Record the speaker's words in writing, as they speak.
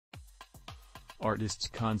artist's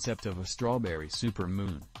concept of a strawberry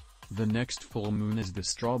supermoon. The next full moon is the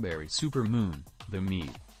Strawberry Supermoon, the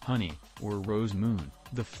Mead, honey, or rose moon,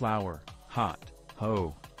 the flower, hot,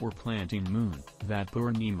 hoe, or planting moon, Vat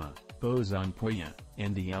Purnima, Poson Poya,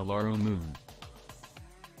 and the LRO Moon.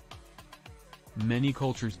 Many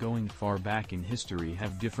cultures going far back in history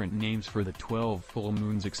have different names for the 12 full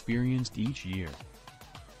moons experienced each year.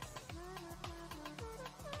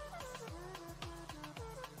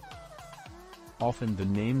 Often the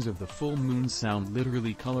names of the full moons sound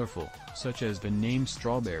literally colorful, such as the name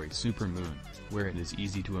Strawberry Supermoon, where it is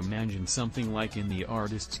easy to imagine something like in the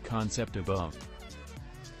artist's concept above.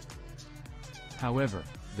 However,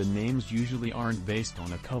 the names usually aren't based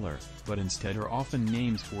on a color, but instead are often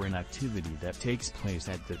names for an activity that takes place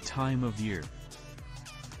at the time of year.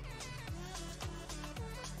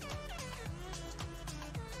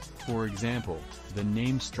 For example, the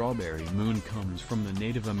name Strawberry Moon comes from the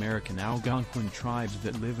Native American Algonquin tribes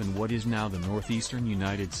that live in what is now the northeastern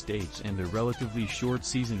United States and the relatively short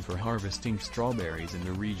season for harvesting strawberries in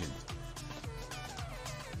the region.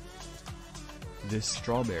 This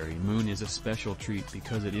strawberry moon is a special treat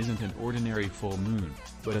because it isn't an ordinary full moon,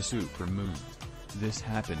 but a supermoon. This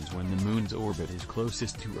happens when the moon's orbit is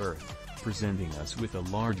closest to Earth, presenting us with a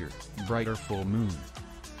larger, brighter full moon.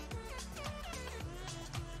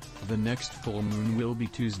 The next full moon will be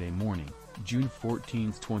Tuesday morning, June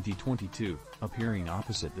 14, 2022, appearing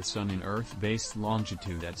opposite the Sun in Earth-based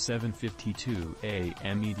longitude at 7:52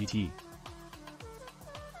 a.m. EDT.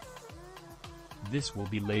 This will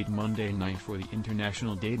be late Monday night for the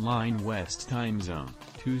International Dateline West time zone,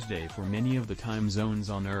 Tuesday for many of the time zones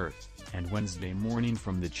on Earth, and Wednesday morning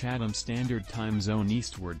from the Chatham Standard Time zone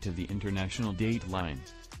eastward to the International Dateline.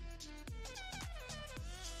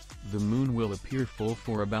 The moon will appear full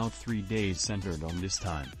for about 3 days centered on this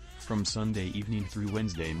time, from Sunday evening through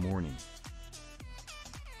Wednesday morning.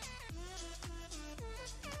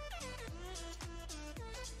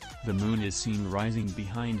 The moon is seen rising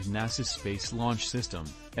behind NASA's Space Launch System,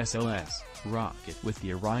 SLS, rocket with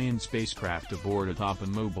the Orion spacecraft aboard atop a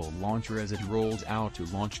mobile launcher as it rolls out to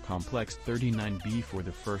Launch Complex 39B for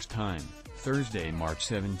the first time, Thursday, March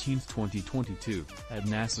 17, 2022, at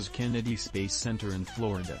NASA's Kennedy Space Center in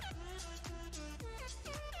Florida.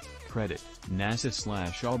 Credit,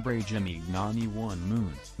 NASA/Aubrey GemignaniOne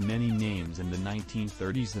Moon. Many names. In the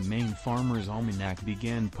 1930s the Maine Farmer's Almanac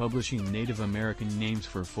began publishing Native American names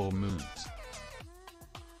for full moons.